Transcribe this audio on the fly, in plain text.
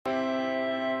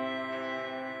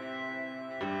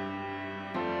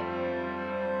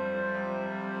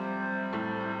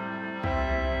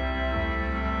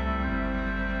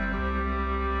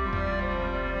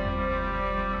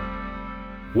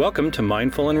Welcome to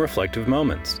Mindful and Reflective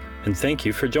Moments, and thank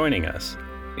you for joining us.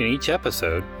 In each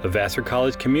episode, a Vassar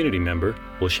College community member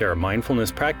will share a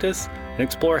mindfulness practice and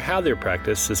explore how their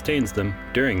practice sustains them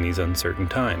during these uncertain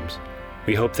times.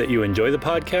 We hope that you enjoy the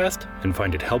podcast and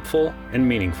find it helpful and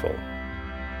meaningful.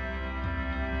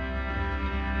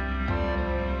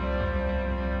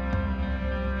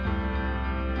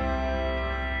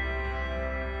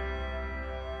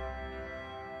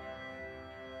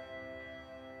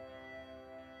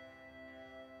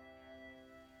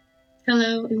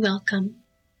 Hello and welcome.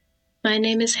 My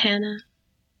name is Hannah,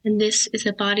 and this is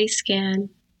a body scan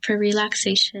for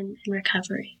relaxation and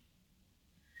recovery.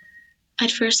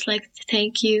 I'd first like to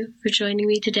thank you for joining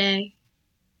me today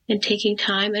and taking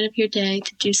time out of your day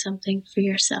to do something for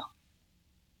yourself.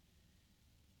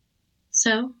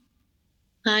 So,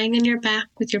 lying on your back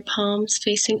with your palms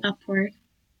facing upward,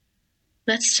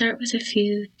 let's start with a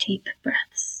few deep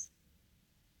breaths.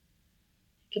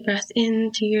 Take a breath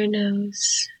in through your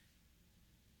nose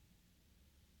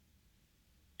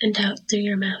and out through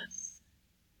your mouth.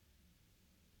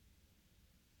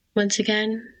 Once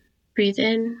again, breathe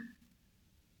in,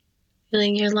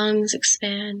 feeling your lungs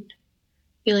expand,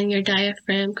 feeling your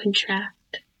diaphragm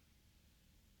contract,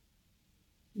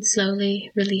 and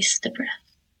slowly release the breath.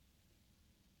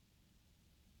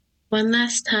 One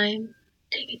last time,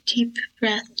 take a deep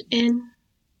breath in,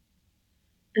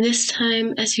 and this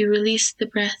time as you release the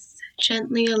breath,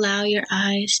 gently allow your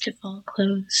eyes to fall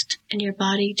closed and your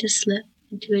body to slip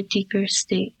into a deeper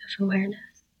state of awareness.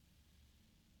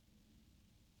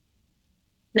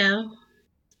 Now,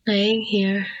 laying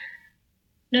here,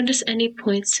 notice any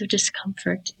points of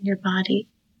discomfort in your body,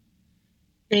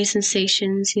 any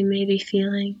sensations you may be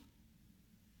feeling.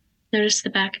 Notice the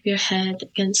back of your head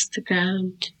against the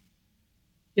ground,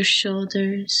 your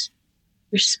shoulders,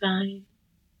 your spine,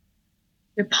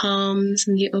 your palms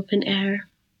in the open air.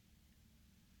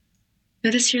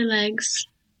 Notice your legs,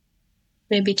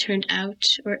 may be turned out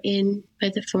or in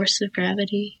by the force of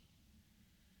gravity.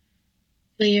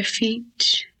 Feel your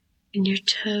feet and your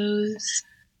toes,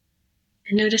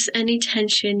 and notice any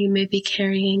tension you may be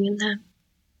carrying in them.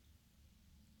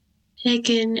 Take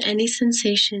in any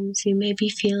sensations you may be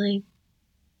feeling.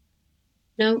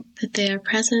 Note that they are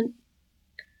present,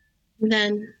 and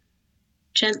then,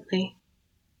 gently,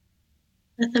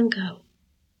 let them go,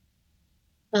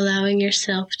 allowing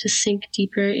yourself to sink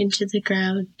deeper into the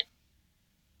ground,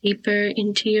 deeper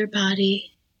into your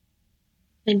body,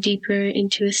 and deeper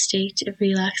into a state of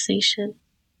relaxation.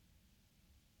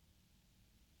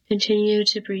 Continue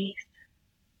to breathe.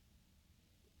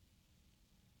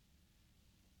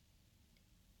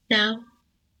 Now,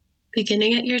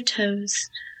 beginning at your toes,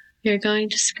 you're going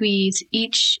to squeeze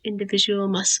each individual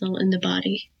muscle in the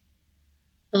body,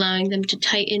 allowing them to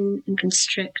tighten and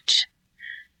constrict,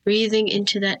 breathing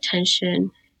into that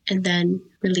tension and then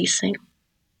releasing.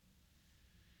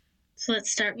 So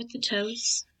let's start with the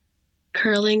toes,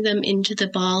 curling them into the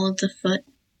ball of the foot,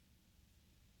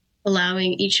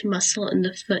 allowing each muscle in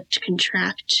the foot to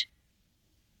contract,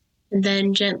 and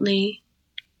then gently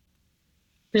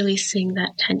releasing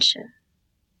that tension.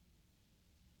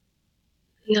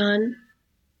 Moving on,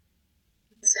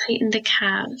 let's tighten the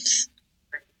calves.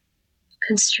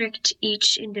 Constrict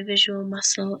each individual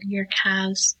muscle in your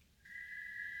calves.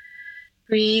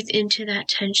 Breathe into that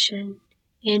tension,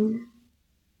 in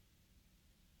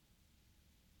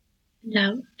and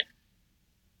out.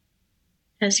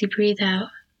 As you breathe out,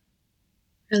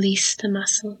 release the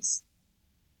muscles.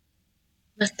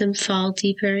 Let them fall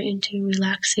deeper into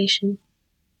relaxation.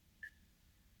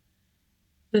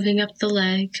 Moving up the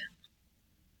leg,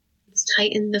 let's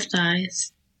tighten the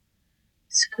thighs,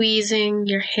 squeezing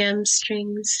your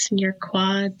hamstrings and your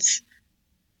quads,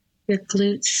 your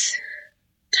glutes,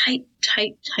 tight,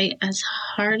 tight, tight, as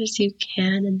hard as you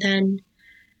can, and then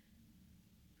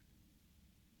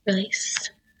release.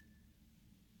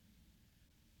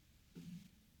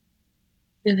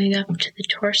 Moving up to the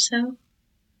torso,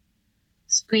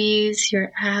 squeeze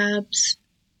your abs,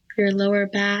 your lower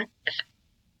back,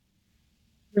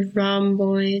 your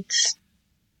rhomboids.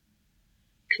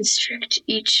 Constrict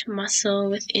each muscle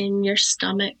within your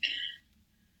stomach.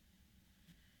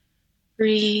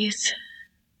 Breathe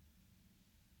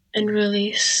and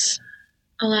release,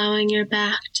 allowing your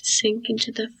back to sink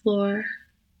into the floor,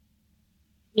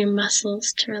 your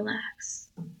muscles to relax.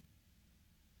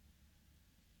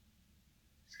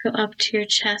 Go up to your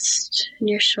chest and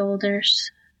your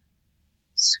shoulders.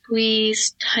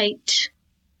 Squeeze tight.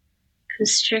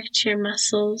 Constrict your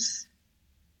muscles.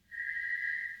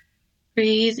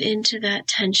 Breathe into that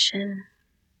tension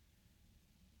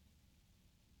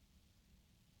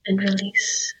and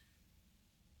release.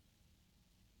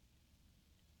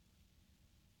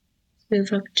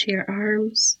 Move up to your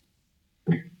arms,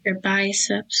 your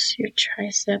biceps, your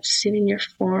triceps, even your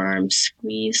forearms.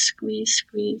 Squeeze, squeeze,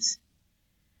 squeeze.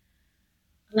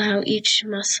 Allow each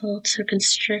muscle to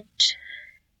constrict.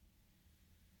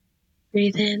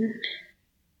 Breathe in.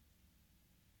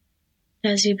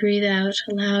 As you breathe out,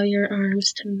 allow your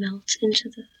arms to melt into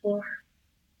the floor.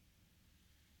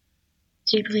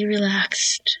 Deeply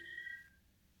relaxed.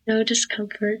 No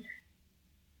discomfort,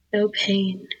 no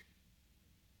pain,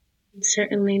 and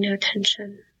certainly no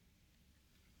tension.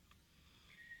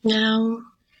 Now,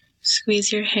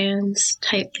 squeeze your hands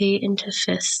tightly into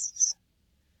fists.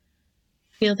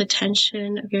 Feel the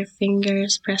tension of your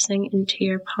fingers pressing into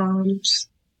your palms.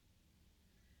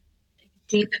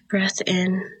 Take a deep breath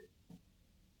in,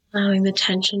 allowing the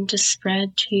tension to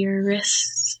spread to your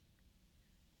wrists.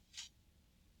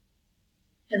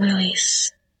 And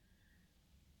release.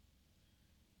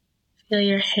 Feel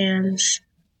your hands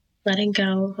letting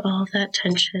go of all that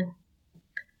tension,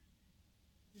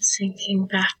 sinking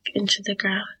back into the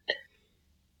ground.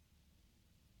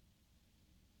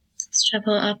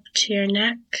 Travel up to your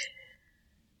neck,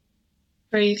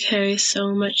 where you carry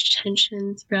so much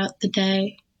tension throughout the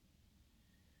day.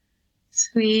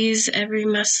 Squeeze every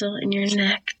muscle in your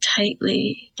neck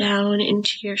tightly down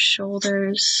into your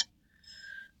shoulders.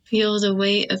 Feel the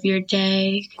weight of your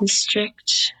day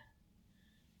constrict.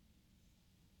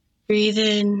 Breathe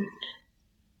in,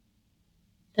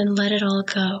 then let it all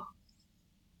go.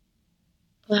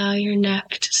 Allow your neck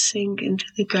to sink into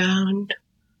the ground.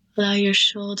 Allow your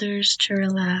shoulders to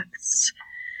relax.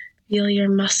 Feel your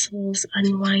muscles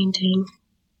unwinding.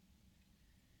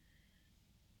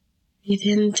 Breathe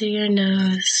in through your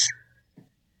nose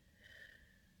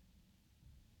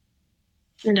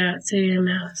and out through your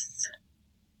mouth.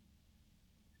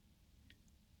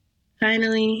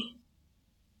 Finally,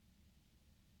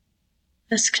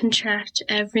 let's contract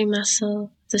every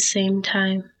muscle at the same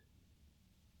time.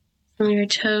 From your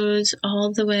toes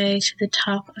all the way to the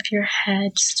top of your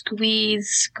head, squeeze,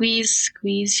 squeeze,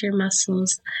 squeeze your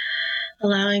muscles,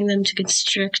 allowing them to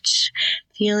constrict,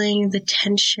 feeling the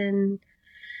tension.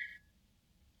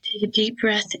 Take a deep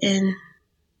breath in,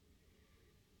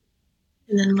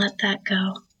 and then let that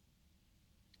go.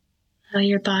 Allow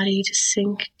your body to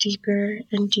sink deeper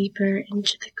and deeper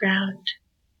into the ground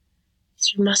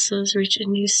as your muscles reach a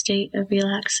new state of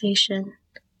relaxation.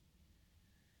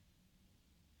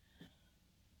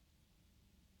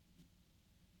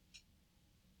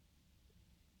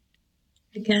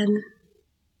 Again,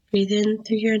 breathe in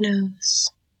through your nose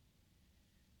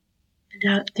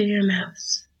and out through your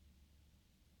mouth.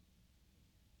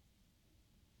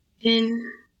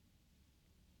 In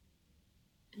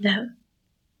and out.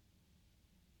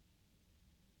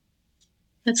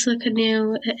 Let's look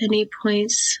anew at any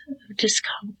points of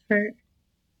discomfort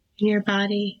in your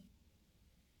body,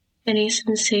 any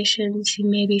sensations you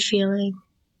may be feeling.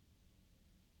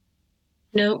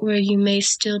 Note where you may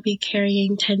still be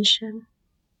carrying tension.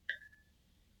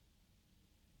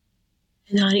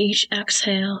 And on each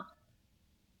exhale,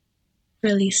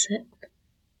 release it,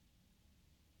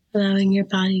 allowing your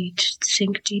body to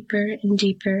sink deeper and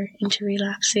deeper into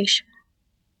relaxation.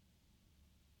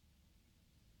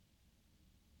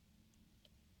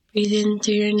 Breathe in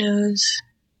through your nose.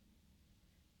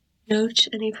 Note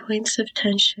any points of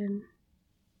tension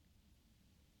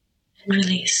and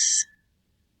release.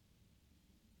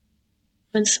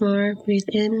 Once more, breathe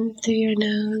in through your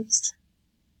nose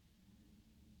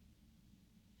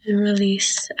and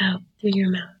release out through your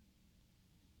mouth.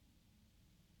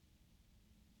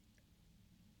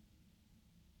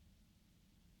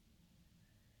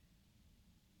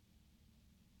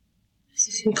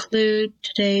 As you conclude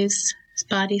today's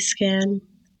body scan,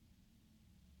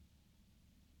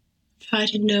 try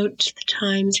to note the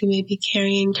times you may be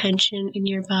carrying tension in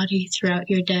your body throughout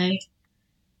your day.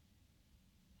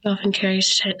 You often carry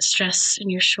stress in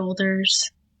your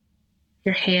shoulders,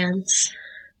 your hands.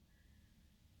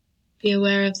 Be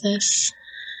aware of this.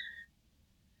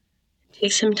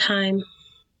 Take some time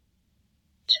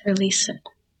to release it.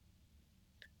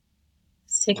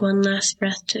 Let's take one last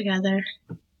breath together.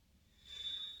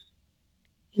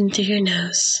 In through your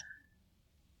nose.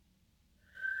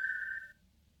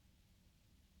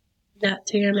 And out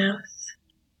through your mouth.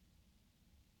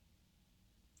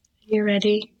 When you're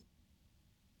ready,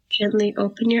 gently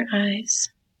open your eyes.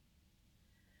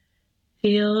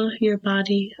 Feel your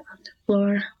body on the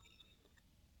floor.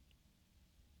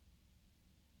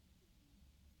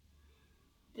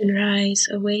 And rise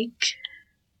awake,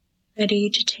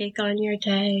 ready to take on your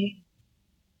day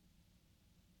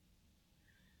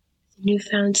with a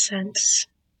newfound sense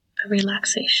of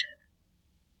relaxation.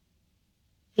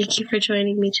 Thank you for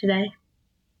joining me today.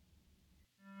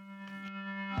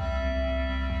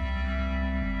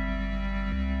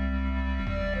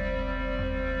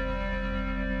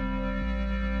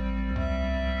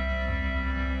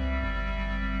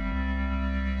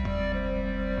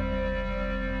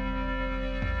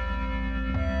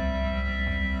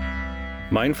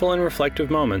 Mindful and Reflective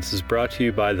Moments is brought to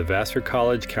you by the Vassar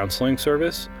College Counseling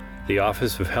Service, the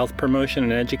Office of Health Promotion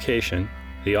and Education,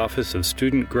 the Office of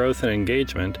Student Growth and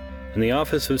Engagement, and the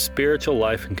Office of Spiritual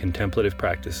Life and Contemplative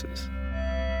Practices.